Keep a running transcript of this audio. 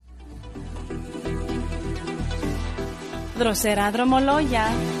Δροσερά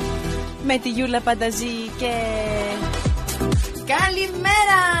δρομολόγια με τη Γιούλα Πανταζή και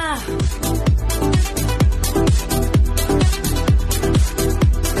καλημέρα!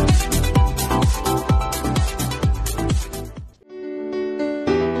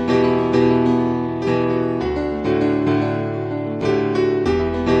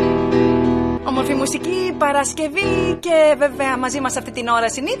 Όμορφη μουσική Παρασκευή και βέβαια μαζί μας αυτή την ώρα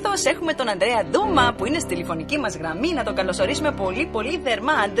συνήθως έχουμε τον Andrea Doumas που είναι στη τηλεφωνική μας γραμμή. Να τον καλωσορίσουμε πολύ πολύ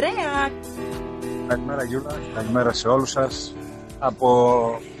θερμά. Andrea! Καλημέρα Γιούλα, καλημέρα σε όλους σας.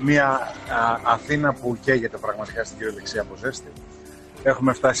 Από μια Αθήνα που καίγεται πραγματικά στην κυριολεξία από ζέστη.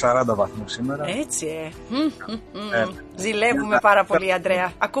 Έχουμε φτάσει 40 βαθμούς σήμερα. Έτσι, ζηλεύουμε πάρα πολύ,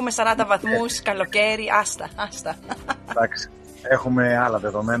 Αντρέα. Ακούμε 40 βαθμούς, καλοκαίρι, άστα. Εντάξει. Έχουμε άλλα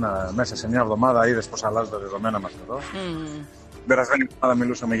δεδομένα μέσα σε μια εβδομάδα. Είδες πως αλλάζουν τα δεδομένα μας εδώ. Την περασμένη εβδομάδα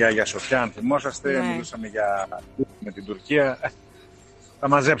μιλούσαμε για Σοφιά, αν θυμόσαστε. Ναι. Μιλούσαμε με την Τουρκία. Τα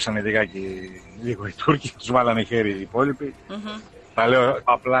μαζέψανε λίγο οι Τούρκοι, τους βάλανε χέρι οι υπόλοιποι. Τα λέω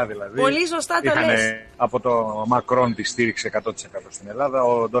απλά δηλαδή. Πολύ σωστά το λες. Από το Μακρόν τη στήριξε 100% στην Ελλάδα.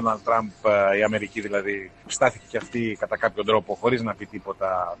 Ο Ντόναλντ Τραμπ, η Αμερική δηλαδή, στάθηκε και αυτή κατά κάποιο τρόπο χωρίς να πει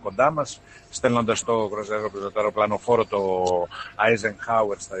τίποτα κοντά μας, στέλνοντας το αεροπλανοφόρο το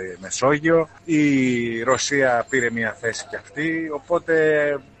Eisenhower στη Μεσόγειο. Η Ρωσία πήρε μια θέση και αυτή, οπότε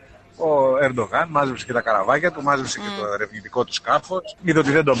ο Ερντογάν μάζεψε και τα καραβάκια του, μάζεψε και το ερευνητικό του σκάφος. Είδε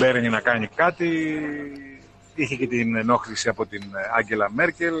ότι δεν τον παίρνει να κάνει κάτι. Είχε και την ενόχληση από την Άγγελα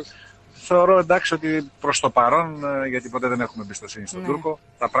Μέρκελ. Θεωρώ εντάξει ότι προς το παρόν, γιατί ποτέ δεν έχουμε εμπιστοσύνη στον Τούρκο,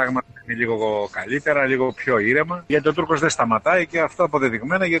 τα πράγματα είναι λίγο καλύτερα, λίγο πιο ήρεμα. Γιατί ο Τούρκος δεν σταματάει και αυτό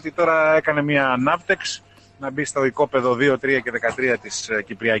αποδεδειγμένα, γιατί τώρα έκανε μια ανάπτυξη να μπει στο οικόπεδο 2, 3 και 13 της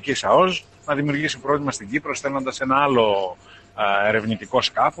Κυπριακής ΑΟΣ, να δημιουργήσει πρόβλημα στην Κύπρο, στέλνοντας ένα άλλο ερευνητικό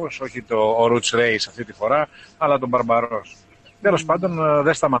σκάφος, όχι το Roots Race αυτή τη φορά, αλλά τον Μπαρμπαρός. Τέλος πάντων,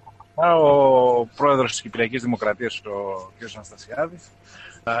 δεν σταματάει. Ο πρόεδρος της Κυπριακής Δημοκρατίας, ο κ. Αναστασιάδης,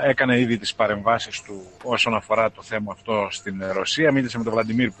 έκανε ήδη τις παρεμβάσεις του όσον αφορά το θέμα αυτό στην Ρωσία. Μίλησε με τον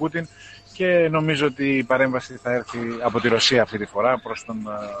Βλαντιμίρ Πούτιν και νομίζω ότι η παρέμβαση θα έρθει από τη Ρωσία αυτή τη φορά προς τον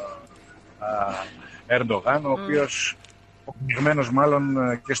Ερντογάν, ο οποίος πνιγμένος μάλλον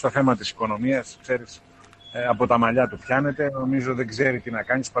και στο θέμα της οικονομίας, ξέρεις, από τα μαλλιά του πιάνεται. Νομίζω δεν ξέρει τι να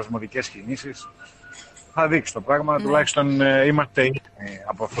κάνει, σπασμωδικές κινήσεις. Θα δείξει το πράγμα, τουλάχιστον είμαστε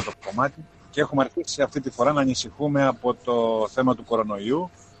από αυτό το κομμάτι και έχουμε αρχίσει αυτή τη φορά να ανησυχούμε από το θέμα του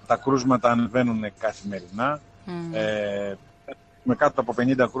κορονοϊού. Τα κρούσματα ανεβαίνουν καθημερινά, με κάτω από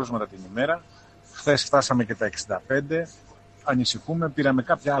 50 κρούσματα την ημέρα. Χθες φτάσαμε και τα 65, ανησυχούμε, πήραμε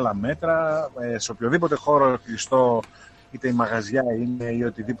κάποια άλλα μέτρα, σε οποιοδήποτε χώρο κλειστό, είτε η μαγαζιά είναι ή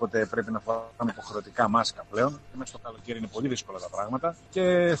οτιδήποτε, πρέπει να φοράμε υποχρεωτικά μάσκα πλέον. Μέσα στο καλοκαίρι είναι πολύ δύσκολα τα πράγματα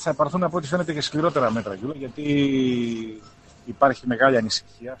και θα υπαρθούν από ό,τι φαίνεται και σκληρότερα μέτρα, Γιούλα, γιατί υπάρχει μεγάλη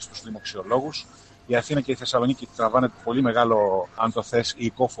ανησυχία στους λοιμοξιολόγους. Η Αθήνα και η Θεσσαλονίκη τραβάνε πολύ μεγάλο, αν το θες,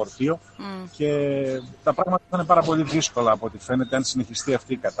 υλικό φορτίο και τα πράγματα θα είναι πάρα πολύ δύσκολα από ό,τι φαίνεται αν συνεχιστεί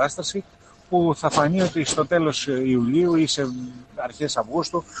αυτή η κατάσταση, που θα φανεί ότι στο τέλος Ιουλίου ή σε αρχές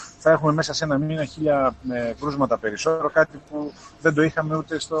Αυγούστου θα έχουμε μέσα σε ένα μήνα 1000 κρούσματα περισσότερο, κάτι που δεν το είχαμε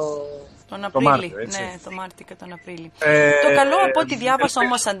ούτε τον Απρίλη. Μάρτιο, έτσι. Ναι, το Μάρτιο και τον Απρίλη. Το καλό από ό,τι διάβασα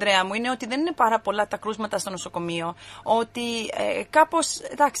όμως, Αντρέα μου, είναι ότι δεν είναι πάρα πολλά τα κρούσματα στο νοσοκομείο, ότι κάπως,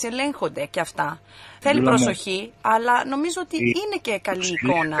 εντάξει, ελέγχονται και αυτά. Θέλει προσοχή, αλλά νομίζω ότι είναι και καλή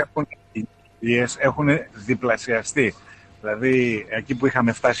εικόνα. Έχουν διπλασιαστεί. Δηλαδή, εκεί που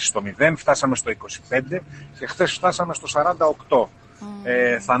είχαμε φτάσει στο 0, φτάσαμε στο 25 και χθες φτάσαμε στο 48.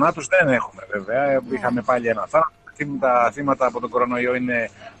 Θανάτους δεν έχουμε βέβαια, είχαμε πάλι ένα θάνατο. Τα θύματα από τον κορονοϊό είναι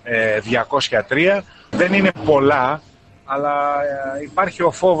 203. Δεν είναι πολλά, αλλά υπάρχει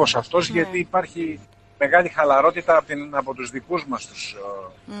ο φόβος αυτός, γιατί υπάρχει μεγάλη χαλαρότητα από τους δικούς μας,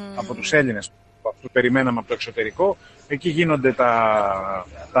 από τους Έλληνες, που περιμέναμε από το εξωτερικό. Εκεί γίνονται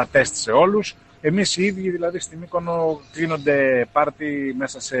τα τεστ σε όλους. Εμείς οι ίδιοι δηλαδή στη Μύκονο κλείνονται πάρτι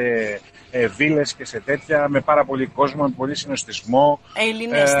μέσα σε βίλες και σε τέτοια, με πάρα πολύ κόσμο, με πολύ συνοστισμό.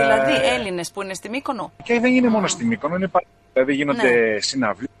 Έλληνες δηλαδή, Έλληνες που είναι στη Μύκονο. Και δεν είναι μόνο στη Μύκονο, είναι πάρα, δηλαδή γίνονται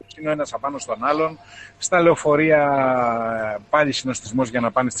συναυλίες, είναι ο ένας απάνω στον άλλον. Στα λεωφορεία πάλι συνοστισμός για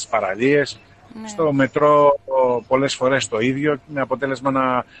να πάνε στις παραλίες. Στο μετρό πολλές φορές το ίδιο, με αποτέλεσμα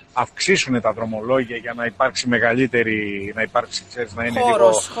να αυξήσουν τα δρομολόγια για να υπάρξει μεγαλύτερη, να υπάρξει, ξέρεις, να είναι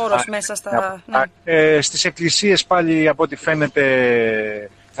χώρος μέσα στα... Στις εκκλησίες πάλι, από ό,τι φαίνεται,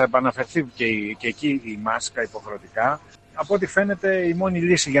 θα επαναφερθεί και εκεί η μάσκα υποχρεωτικά. Από ό,τι φαίνεται η μόνη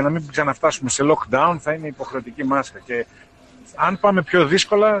λύση για να μην ξαναφτάσουμε σε lockdown θα είναι η υποχρεωτική μάσκα. Και αν πάμε πιο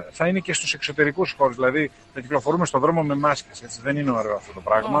δύσκολα θα είναι και στους εξωτερικούς χώρους, δηλαδή θα κυκλοφορούμε στον δρόμο με μάσκες, έτσι δεν είναι ωραίο αυτό το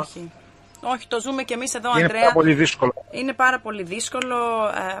πράγμα. Όχι, το ζούμε κι εμείς εδώ, είναι Ανδρέα. πάρα πολύ δύσκολο. Είναι πάρα πολύ δύσκολο.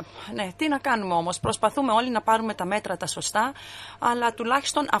 Ναι, τι να κάνουμε όμως. Προσπαθούμε όλοι να πάρουμε τα μέτρα τα σωστά, αλλά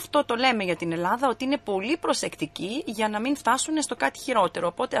τουλάχιστον αυτό το λέμε για την Ελλάδα, ότι είναι πολύ προσεκτικοί για να μην φτάσουν στο κάτι χειρότερο.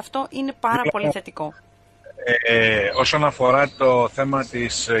 Οπότε αυτό είναι πάρα πολύ θετικό. Όσον αφορά το θέμα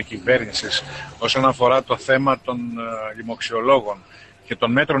της κυβέρνησης, όσον αφορά το θέμα των λοιμοξιολόγων και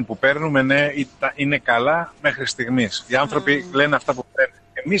των μέτρων που παίρνουμε, ναι, είναι καλά μέχρι στιγμής. Οι άνθρωποι λένε αυτά που παίρνουν.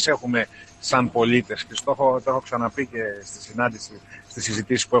 Εμείς έχουμε σαν πολίτες, και το έχω ξαναπεί και στη συνάντηση, στις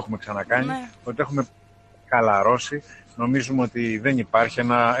συζητήσεις που έχουμε ξανακάνει, ότι έχουμε χαλαρώσει. Νομίζουμε ότι δεν υπάρχει,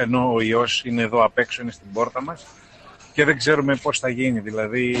 ενώ ο ιός είναι εδώ απ' έξω, είναι στην πόρτα μας και δεν ξέρουμε πώς θα γίνει.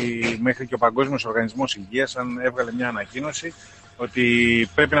 Δηλαδή, μέχρι και ο Παγκόσμιος Οργανισμός Υγείας έβγαλε μια ανακοίνωση ότι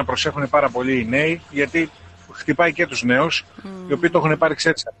πρέπει να προσέχουν πάρα πολύ οι νέοι, γιατί χτυπάει και τους νέους, οι οποίοι το έχουν πάρει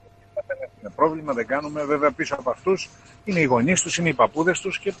ξέρτησα. Δεν έχουμε πρόβλημα, δεν κάνουμε. Βέβαια, πίσω από αυτούς είναι οι γονείς τους, είναι οι παππούδες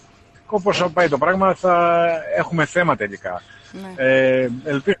τους και όπως πάει το πράγμα θα έχουμε θέμα τελικά.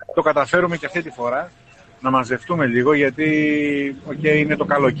 Ελπίζω να το καταφέρουμε και αυτή τη φορά, να μαζευτούμε λίγο, γιατί είναι το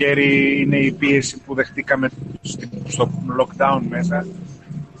καλοκαίρι, είναι η πίεση που δεχτήκαμε στο lockdown μέσα,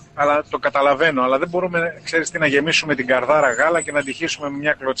 αλλά το καταλαβαίνω, αλλά δεν μπορούμε, ξέρεις τι, να γεμίσουμε την καρδάρα γάλα και να τυχήσουμε με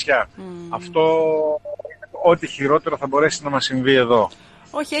μια κλωτσιά. Αυτό, ό,τι χειρότερο θα μπορέσει να μας συμβεί εδώ.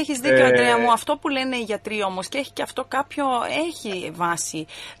 Όχι, έχεις δίκιο, Αντρέα μου. Αυτό που λένε οι γιατροί όμως, και έχει και αυτό έχει βάση.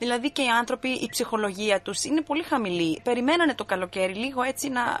 Δηλαδή και οι άνθρωποι, η ψυχολογία τους είναι πολύ χαμηλή. Περιμένανε το καλοκαίρι λίγο έτσι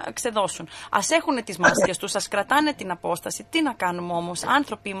να ξεδώσουν. Ας έχουν τις μάσκες τους, ας κρατάνε την απόσταση. Τι να κάνουμε όμως,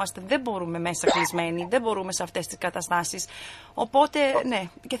 άνθρωποι είμαστε, δεν μπορούμε μέσα κλεισμένοι, δεν μπορούμε σε αυτές τις καταστάσεις. Οπότε, ναι,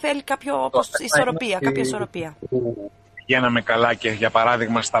 και θέλει κάποια ισορροπία. Πηγαίναμε καλά και για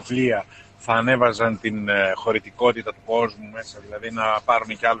παράδειγμα στα πλοία θα ανέβαζαν την χωρητικότητα του κόσμου μέσα, δηλαδή να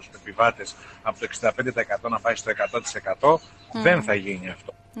πάρουν και άλλους επιβάτες από το 65% να πάει στο 100%. Δεν θα γίνει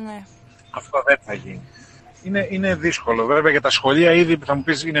αυτό. Ναι. Αυτό δεν θα γίνει. Είναι δύσκολο. Βέβαια για τα σχολεία ήδη θα μου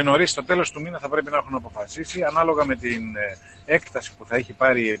πεις είναι νωρίς, στο τέλος του μήνα θα πρέπει να έχουν αποφασίσει, ανάλογα με την έκταση που θα έχει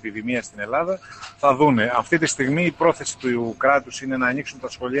πάρει η επιδημία στην Ελλάδα, θα δούνε. Αυτή τη στιγμή η πρόθεση του κράτους είναι να ανοίξουν τα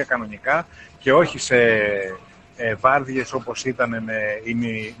σχολεία κανονικά και όχι σε βάρδιες όπως ήταν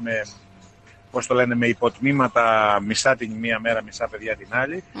με υποτμήματα, μισά την μία μέρα, μισά παιδιά την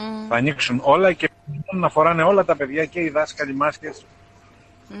άλλη. Θα ανοίξουν όλα και να φοράνε όλα τα παιδιά και οι δάσκαλοι μάσκες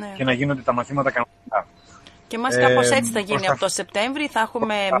και να γίνονται τα μαθήματα κανονικά. Και μας κάπως έτσι θα γίνει από το Σεπτέμβρη. Θα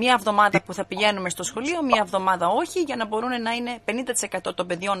έχουμε μία εβδομάδα που θα πηγαίνουμε στο σχολείο, μία εβδομάδα όχι, για να μπορούν να είναι 50% των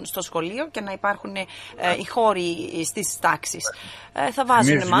παιδιών στο σχολείο και να υπάρχουν οι χώροι στις τάξεις. Θα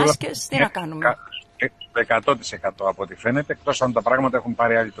βάζουν μάσκες, τι να κάνουμε. 100% από ό,τι φαίνεται, εκτός αν τα πράγματα έχουν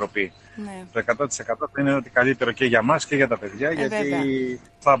πάρει άλλη τροπή. Ναι. Το 100% είναι ότι καλύτερο και για μας και για τα παιδιά, γιατί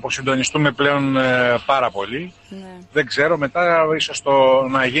θα αποσυντονιστούμε πλέον πάρα πολύ. Ναι. Δεν ξέρω, μετά ίσως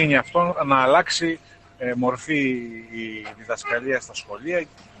να γίνει αυτό, να αλλάξει μορφή η διδασκαλία στα σχολεία,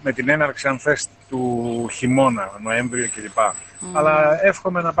 με την έναρξη, αν θες, του χειμώνα, Νοέμβριο κλπ. Αλλά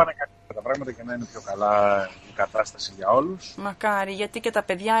εύχομαι να πάνε καλύτερα τα πράγματα και να είναι πιο καλά η κατάσταση για όλους. Μακάρι, γιατί και τα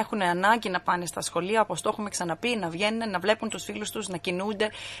παιδιά έχουν ανάγκη να πάνε στα σχολεία, όπως το έχουμε ξαναπεί, να βγαίνουν, να βλέπουν τους φίλους τους, να κινούνται.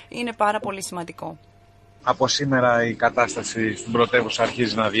 Είναι πάρα πολύ σημαντικό. Από σήμερα η κατάσταση στην πρωτεύουσα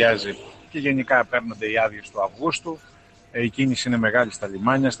αρχίζει να αδειάζει και γενικά παίρνονται οι άδειες του Αυγούστου. Η κίνηση είναι μεγάλη στα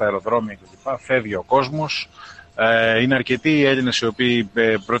λιμάνια, στα αεροδρόμια κλπ. Φεύγει ο κόσμος. Είναι αρκετοί οι Έλληνες οι οποίοι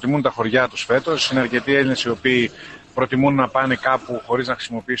προτιμούν τα χωριά τους φέτος. Είναι αρκετοί οι Έλληνες οι οποίοι προτιμούν να πάνε κάπου χωρίς να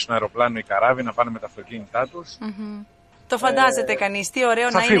χρησιμοποιήσουν αεροπλάνο ή καράβι, να πάνε με τα αυτοκίνητά τους. Το φαντάζεται κανείς, τι ωραίο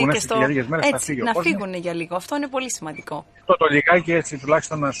να είναι και στο... Έτσι, να φύγουν για λίγο. Αυτό είναι πολύ σημαντικό. Το λιγάκι έτσι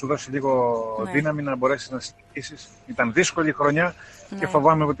τουλάχιστον να σου δώσει λίγο δύναμη να μπορέσεις να συνεχίσεις. Ήταν δύσκολη χρονιά και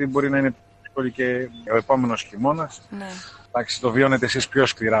φοβάμαι ότι μπορεί να είναι δύσκολη και ο επόμενος χειμώνας. Εντάξει, το βιώνετε εσείς πιο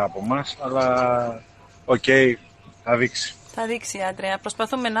σκληρά από εμάς, αλλά θα δείξει. Θα δείξει, Άντρεα.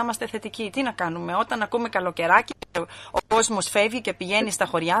 Προσπαθούμε να είμαστε θετικοί. Τι να κάνουμε, όταν ακούμε καλοκαιράκι, ο κόσμος φεύγει και πηγαίνει στα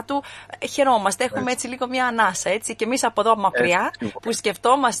χωριά του, χαιρόμαστε. Έχουμε έτσι λίγο μια ανάσα, έτσι. Και εμείς από εδώ μακριά, που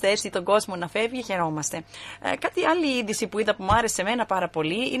σκεφτόμαστε έτσι τον κόσμο να φεύγει, χαιρόμαστε. Κάτι άλλη είδηση που είδα που μου άρεσε εμένα πάρα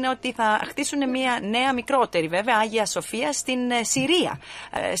πολύ είναι ότι θα χτίσουν μια νέα μικρότερη, βέβαια, Άγια Σοφία στην Συρία,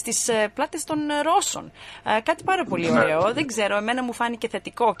 στις πλάτες των Ρώσων. Κάτι πάρα πολύ ωραίο. Δεν ξέρω, εμένα μου φάνηκε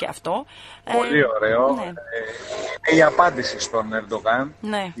θετικό και αυτό. Πολύ ωραίο. Η απάντηση στον Ερντογάν,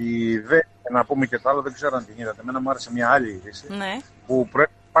 να πούμε και το άλλο, δεν ξέρω αν την είδατε. Εμένα μου άρεσε μια άλλη είδηση που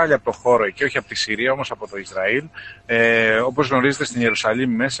προέρχεται πάλι από το χώρο και όχι από τη Συρία, όμως από το Ισραήλ. Όπως γνωρίζετε, στην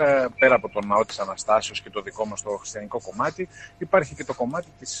Ιερουσαλήμ μέσα, πέρα από τον ναό της Αναστάσεως και το δικό μας το χριστιανικό κομμάτι, υπάρχει και το κομμάτι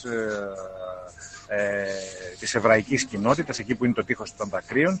της εβραϊκής κοινότητας, εκεί που είναι το τείχος των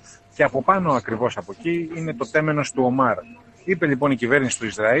δακρύων, και από πάνω ακριβώς από εκεί είναι το τέμενος του Ομάρ. Είπε λοιπόν η κυβέρνηση του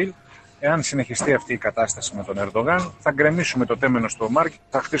Ισραήλ Εάν συνεχιστεί αυτή η κατάσταση με τον Ερντογάν, θα γκρεμίσουμε το τέμενος του Ομάρ και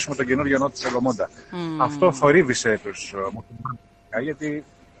θα χτίσουμε τον καινούριο νότο του Σολομόντα. Αυτό θορύβησε τους μουσουλμάνους, γιατί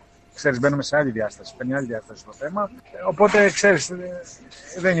ξέρεις, μπαίνουμε σε άλλη διάσταση, παίρνει άλλη διάσταση στο θέμα. Οπότε ξέρεις,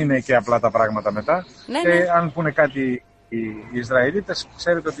 δεν είναι και απλά τα πράγματα μετά. Ναι, και αν πούνε κάτι οι Ισραηλίτες,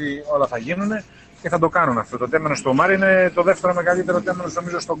 ξέρετε ότι όλα θα γίνουν και θα το κάνουν αυτό. Το τέμενος του Ομάρ είναι το δεύτερο μεγαλύτερο τέμενος,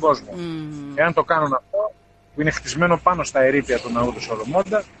 νομίζω, στον κόσμο. Εάν το κάνουν αυτό, που είναι χτισμένο πάνω στα ερείπια του ναού του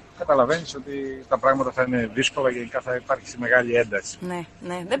Σολομόντα, καταλαβαίνεις ότι τα πράγματα θα είναι δύσκολα, γενικά θα υπάρχει μεγάλη ένταση. Ναι,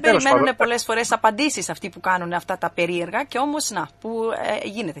 ναι. Δεν περιμένουν πολλές φορές απαντήσεις αυτοί που κάνουν αυτά τα περίεργα και όμως να, που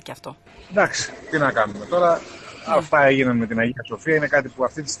γίνεται και αυτό. Εντάξει, τι να κάνουμε τώρα. Αυτά έγιναν με την Αγία Σοφία, είναι κάτι που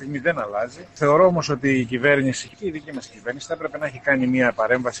αυτή τη στιγμή δεν αλλάζει. Θεωρώ όμως ότι η κυβέρνηση και η δική μας κυβέρνηση θα έπρεπε να έχει κάνει μια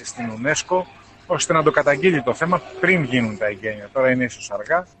παρέμβαση στην UNESCO, ώστε να το καταγγείλει το θέμα πριν γίνουν τα εγγένεια. Τώρα είναι ίσως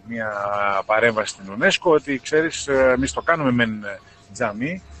αργά. Μια παρέμβαση στην UNESCO, ότι ξέρεις, εμείς το κάνουμε μεν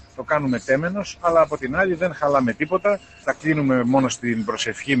τζαμί, το κάνουμε τέμενος, αλλά από την άλλη δεν χαλάμε τίποτα. Τα κλείνουμε μόνο στην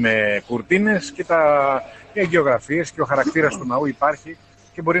προσευχή με κουρτίνες και οι αγγεωγραφίες και ο χαρακτήρας του ναού υπάρχει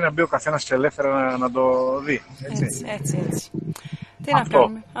και μπορεί να μπει ο καθένας ελεύθερα να το δει. Έτσι. Τι να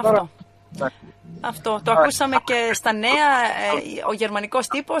κάνουμε. Αυτό το ακούσαμε και στα νέα. Ο γερμανικός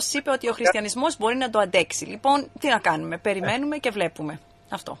τύπος είπε ότι ο χριστιανισμός μπορεί να το αντέξει. Λοιπόν, τι να κάνουμε. Περιμένουμε και βλέπουμε.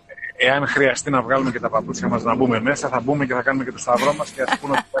 Αυτό. Εάν χρειαστεί να βγάλουμε και τα παπούτσια μας να μπούμε μέσα, θα μπούμε και θα κάνουμε και το σταυρό μας και θα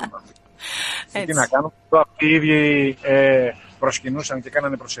πούμε ότι θέλουμε. Τι να κάνουμε. Αυτοί οι ίδιοι προσκυνούσαν και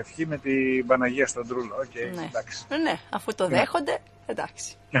κάνανε προσευχή με την Παναγία στον Τρούλο. Ναι, αφού το δέχονται,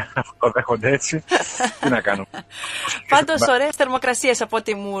 εντάξει. Αφού το δέχονται έτσι, τι να κάνουμε. Πάντως ωραίες θερμοκρασίες από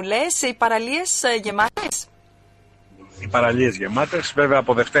ό,τι μου λες. Οι παραλίες γεμάτες. Οι παραλίες γεμάτες. Βέβαια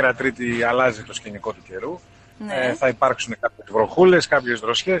από Δευτέρα Τρίτη αλλάζει το σκηνικό του καιρού. Ναι. Θα υπάρξουν κάποιες βροχούλες, κάποιες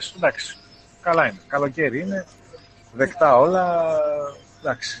δροσιές. Εντάξει, καλά είναι. Καλοκαίρι είναι, δεκτά όλα.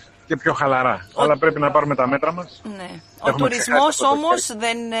 Εντάξει. Και πιο χαλαρά. Αλλά πρέπει να πάρουμε τα μέτρα μας. Ναι. Ο τουρισμός όμως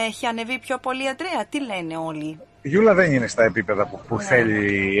δεν έχει ανεβεί πιο πολύ, Αντρέα. Τι λένε όλοι. Η Γιούλα δεν είναι στα επίπεδα που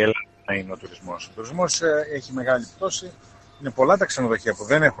θέλει η Ελλάδα να είναι ο τουρισμός. Ο τουρισμός έχει μεγάλη πτώση. Είναι πολλά τα ξενοδοχεία που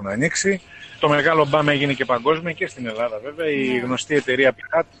δεν έχουν ανοίξει. Το μεγάλο μπαμ έγινε και παγκόσμιο και στην Ελλάδα βέβαια. Η γνωστή εταιρεία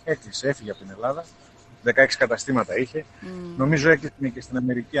Πιχάτ έκλεισε, έφυγε από την Ελλάδα. 16 καταστήματα είχε. Νομίζω έκλεισε και στην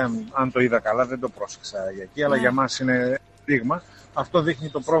Αμερική, αν το είδα καλά, δεν το πρόσεξα για εκεί, αλλά για μας είναι δείγμα. Αυτό δείχνει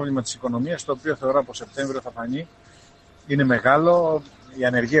το πρόβλημα της οικονομίας, το οποίο θεωρώ από Σεπτέμβριο θα φανεί. Είναι μεγάλο η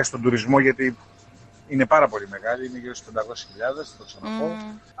ανεργία στον τουρισμό, γιατί είναι πάρα πολύ μεγάλη, είναι γύρω στις 500.000, το ξαναπώ.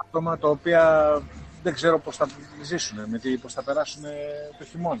 Άτομα τα οποία δεν ξέρω πώς θα ζήσουν, πώς θα περάσουν το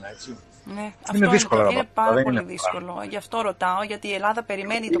χειμώνα, έτσι. Ναι, είναι δύσκολο. Είναι πάρα πολύ δύσκολο. Γι' αυτό ρωτάω, γιατί η Ελλάδα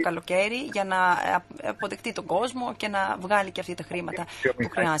περιμένει το καλοκαίρι για να αποδεχτεί τον κόσμο και να βγάλει και αυτή τα χρήματα που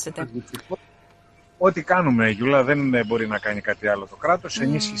χρειάζεται. Ό,τι κάνουμε, Γιούλα, δεν μπορεί να κάνει κάτι άλλο το κράτος.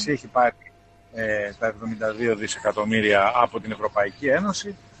 Ενίσχυση έχει πάρει τα 72 δισεκατομμύρια από την Ευρωπαϊκή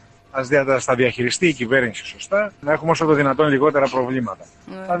Ένωση. Ας τα διαχειριστεί η κυβέρνηση σωστά, να έχουμε όσο το δυνατόν λιγότερα προβλήματα.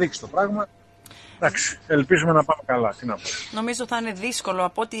 Θα δείξει το πράγμα. Εντάξει, ελπίζουμε να πάμε καλά. Τι να πω. Νομίζω θα είναι δύσκολο.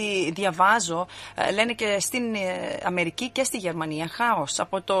 Από ό,τι διαβάζω, λένε και στην Αμερική και στη Γερμανία χάος.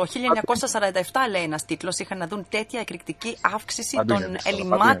 Από το 1947, λέει ένας τίτλος, είχαν να δουν τέτοια εκρηκτική αύξηση των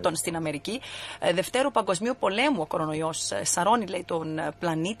ελλημάτων στην Αμερική. Δευτέρου Παγκοσμίου Πολέμου ο κορονοϊός σαρώνει, λέει, τον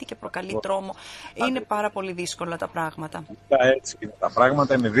πλανήτη και προκαλεί τρόμο. Είναι πάρα πολύ δύσκολα τα πράγματα. Έτσι είναι τα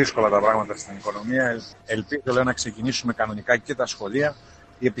πράγματα. Είναι δύσκολα τα πράγματα στην οικονομία. Ελπίζω, λέω, να ξεκινήσουμε κανονικά και τα σχολεία.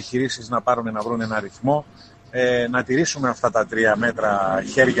 Οι επιχειρήσεις να βρουν ένα ρυθμό, να τηρήσουμε αυτά τα 3 μέτρα,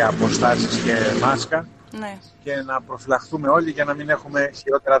 χέρια, αποστάσεις και μάσκα, και να προφυλαχθούμε όλοι για να μην έχουμε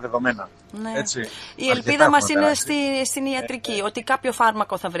χειρότερα δεδομένα. Ναι. Έτσι. Η ελπίδα μας είναι στην ιατρική, ότι κάποιο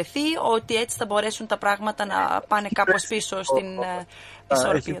φάρμακο θα βρεθεί, ότι έτσι θα μπορέσουν τα πράγματα να πάνε κάπως πίσω στην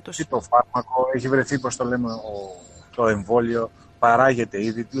ισορροπία τους. Έχει βρεθεί το φάρμακο, έχει βρεθεί, πώς το λέμε, το εμβόλιο, παράγεται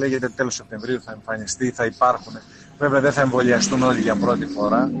ήδη, λέγεται τέλος Σεπτεμβρίου θα εμφανιστεί, θα υπάρχουν. Βέβαια δεν θα εμβολιαστούν όλοι για πρώτη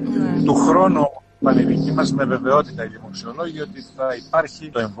φορά. Του χρόνου η πανεπιστήμια μας με βεβαιότητα οι δημοσιολόγοι ότι θα υπάρχει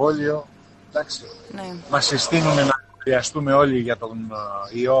το εμβόλιο. Εντάξει. Μας συστήνουν να εμβολιαστούμε όλοι για τον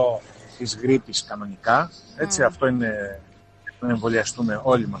ιό της γρίπης κανονικά. Έτσι, αυτό είναι να εμβολιαστούμε,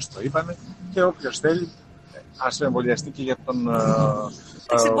 όλοι μας το είπανε. Και όποιος θέλει ας εμβολιαστεί και για τον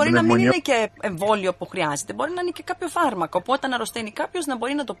μπορεί να μην είναι και εμβόλιο που χρειάζεται, μπορεί να είναι και κάποιο φάρμακο που όταν αρρωσταίνει κάποιος να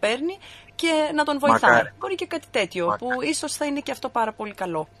μπορεί να το παίρνει και να τον βοηθάει. Μακάρι. Μπορεί και κάτι τέτοιο που ίσως θα είναι και αυτό πάρα πολύ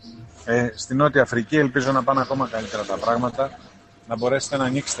καλό. Στην Νότια Αφρική ελπίζω να πάνε ακόμα καλύτερα τα πράγματα, να μπορέσετε να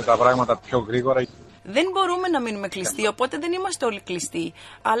ανοίξετε τα πράγματα πιο γρήγορα. Δεν μπορούμε να μείνουμε κλειστοί, οπότε δεν είμαστε όλοι κλειστοί.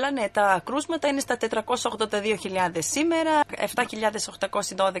 Αλλά ναι, τα κρούσματα είναι στα 482.000 σήμερα,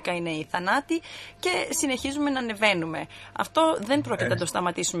 7.812 είναι οι θανάτοι και συνεχίζουμε να ανεβαίνουμε. Αυτό δεν πρόκειται να το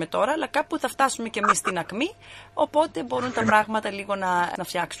σταματήσουμε τώρα, αλλά κάπου θα φτάσουμε κι εμείς στην ακμή, οπότε μπορούν τα πράγματα λίγο να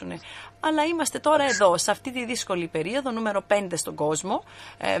φτιάξουν. Αλλά είμαστε τώρα εδώ, σε αυτή τη δύσκολη περίοδο, νούμερο 5 στον κόσμο.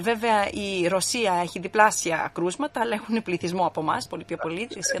 Βέβαια η Ρωσία έχει διπλάσια κρούσματα, αλλά έχουν πληθυσμό από εμάς, πολύ πιο πολύ,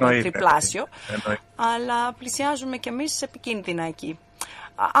 σχεδόν τριπλάσιο. Αλλά πλησιάζουμε κι εμείς επικίνδυνα εκεί.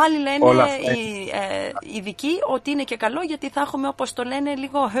 Άλλοι λένε οι ειδικοί ότι είναι και καλό γιατί θα έχουμε, όπως το λένε,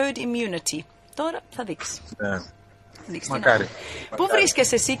 λίγο herd immunity. Τώρα θα δείξει. Μακάρι. Πού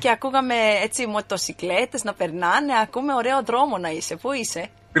βρίσκεσαι εσύ και ακούγαμε έτσι μοτοσικλέτες να περνάνε, ακούμε ωραίο δρόμο να είσαι. Πού είσαι?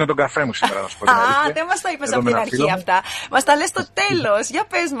 Πίνω τον καφέ μου σήμερα, να σου πω. Δεν μας τα είπες από την αρχή αυτά. Μας τα λες στο τέλος. Για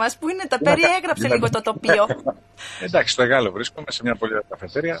πες μας, πού είναι τα περιέγραψε λίγο το τοπίο. Εντάξει, στο Εγάλο βρίσκομαι, σε μια πολύ ωραία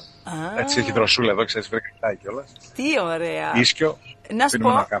καφετέρια. Έτσι έχει δροσούλα εδώ, ξέρεις, βρέξει κιόλας. Τι ωραία. Ίσκιο. Να σου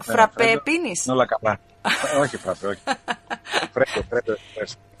πω, φραπέ πίνεις? Όλα καλά. Όχι φραπέ, όχι. Πρέπει.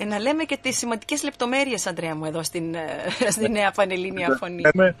 Να λέμε και τις σημαντικές λεπτομέρειες, Αντρέα μου, εδώ στη νέα Πανελλήνια Φωνή.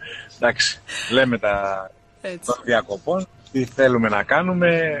 Εντάξει, λέμε των διακοπών, τι θέλουμε να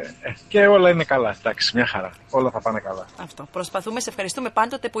κάνουμε και όλα είναι καλά. Εντάξει, μια χαρά. Όλα θα πάνε καλά. Αυτό. Προσπαθούμε, σε ευχαριστούμε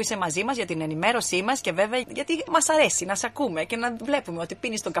πάντοτε που είσαι μαζί μας για την ενημέρωσή μας και βέβαια γιατί μας αρέσει να σε ακούμε και να βλέπουμε ότι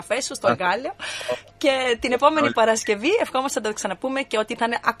πίνεις τον καφέ σου στο Εγάλεο. Και την επόμενη Παρασκευή ευχόμαστε να τα ξαναπούμε και ότι θα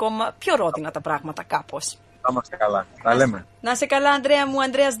είναι ακόμα πιο ρόδινα τα πράγματα κάπως. Να είμαστε καλά. Τα λέμε. Να είσαι καλά, Ανδρέα μου,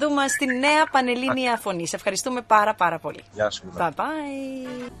 Andreas Doumas στη νέα Πανελλήνια Φωνή. Σε ευχαριστούμε πάρα πολύ. Γεια σου. Bye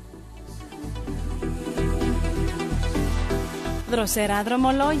bye. Δροσερά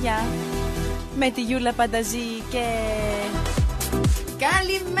δρομολόγια με τη Γιούλα Πανταζή και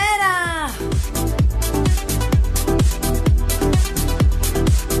καλημέρα!